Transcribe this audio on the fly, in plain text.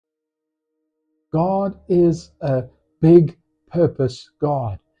God is a big purpose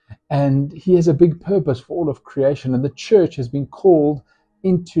God, and He has a big purpose for all of creation, and the church has been called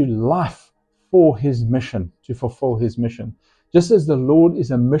into life for His mission, to fulfill His mission. Just as the Lord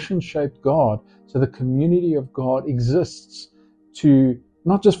is a mission-shaped God, so the community of God exists to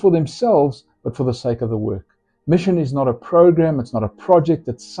not just for themselves, but for the sake of the work. Mission is not a program, it's not a project,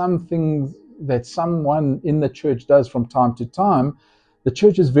 it's something that someone in the church does from time to time. The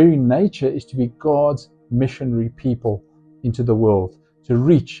church's very nature is to be God's missionary people into the world, to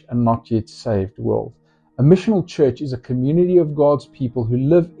reach a not yet saved world. A missional church is a community of God's people who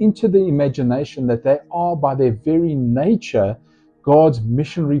live into the imagination that they are, by their very nature, God's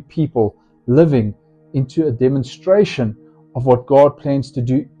missionary people living into a demonstration of what God plans to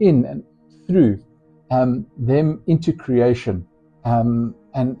do in and through them into creation,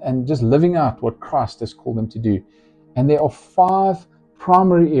 and just living out what Christ has called them to do. And there are five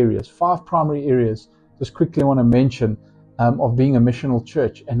primary areas, just quickly I want to mention, of being a missional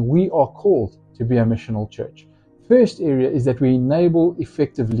church, and we are called to be a missional church. First area is that we enable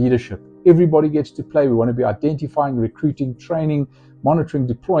effective leadership. Everybody gets to play. We want to be identifying, recruiting, training, monitoring,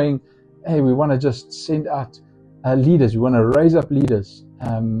 deploying. Hey, we want to just send out leaders. We want to raise up leaders.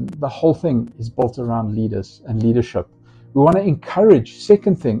 The whole thing is built around leaders and leadership. We want to encourage,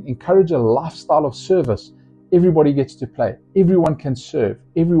 second thing, encourage a lifestyle of service. Everybody gets to play. Everyone can serve.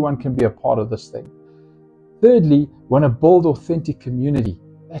 Everyone can be a part of this thing. Thirdly, we want to build authentic community.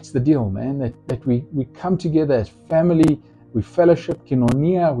 That's the deal, man, that we come together as family, we fellowship,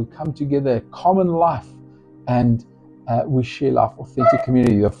 koinonia, we come together, a common life, and we share life, authentic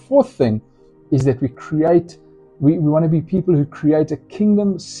community. The fourth thing is that we want to be people who create a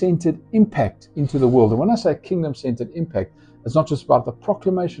kingdom-centered impact into the world. And when I say kingdom-centered impact, it's not just about the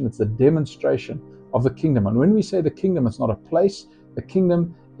proclamation, it's the demonstration of the kingdom. And when we say the kingdom, it's not a place. The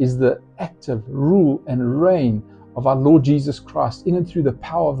kingdom is the active rule and reign of our Lord Jesus Christ in and through the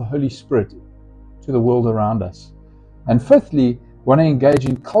power of the Holy Spirit to the world around us. And fifthly, we want to engage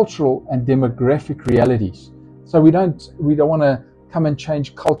in cultural and demographic realities. So we don't want to come and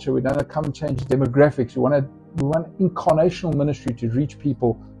change culture. We don't want to come and change demographics. We want incarnational ministry to reach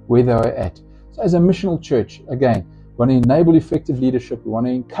people where they are at. So as a missional church, again, we want to enable effective leadership. We want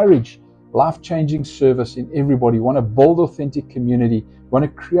to encourage life-changing service in everybody. We want to build authentic community. We want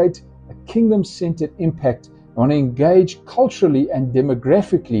to create a kingdom-centered impact. We want to engage culturally and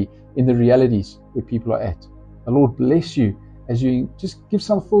demographically in the realities where people are at. The Lord bless you as you just give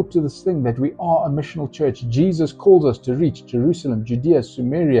some thought to this thing that we are a missional church. Jesus calls us to reach Jerusalem, Judea,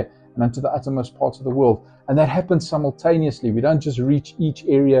 Samaria, and unto the uttermost parts of the world. And that happens simultaneously. We don't just reach each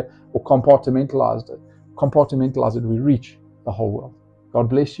area or compartmentalize it. We reach the whole world. God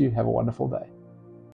bless you. Have a wonderful day.